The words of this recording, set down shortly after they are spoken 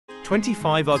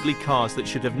25 ugly cars that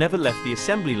should have never left the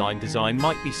assembly line. Design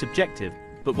might be subjective,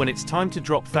 but when it's time to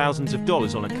drop thousands of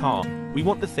dollars on a car, we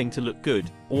want the thing to look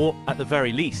good, or, at the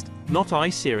very least, not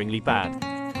eye-searingly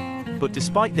bad. But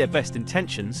despite their best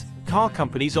intentions, car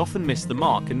companies often miss the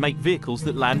mark and make vehicles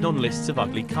that land on lists of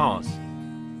ugly cars.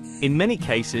 In many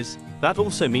cases, that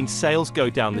also means sales go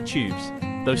down the tubes,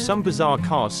 though some bizarre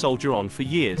cars soldier on for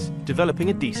years,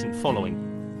 developing a decent following.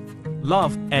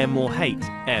 Love, M or hate,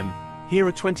 M. Here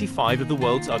are 25 of the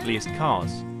world's ugliest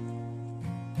cars.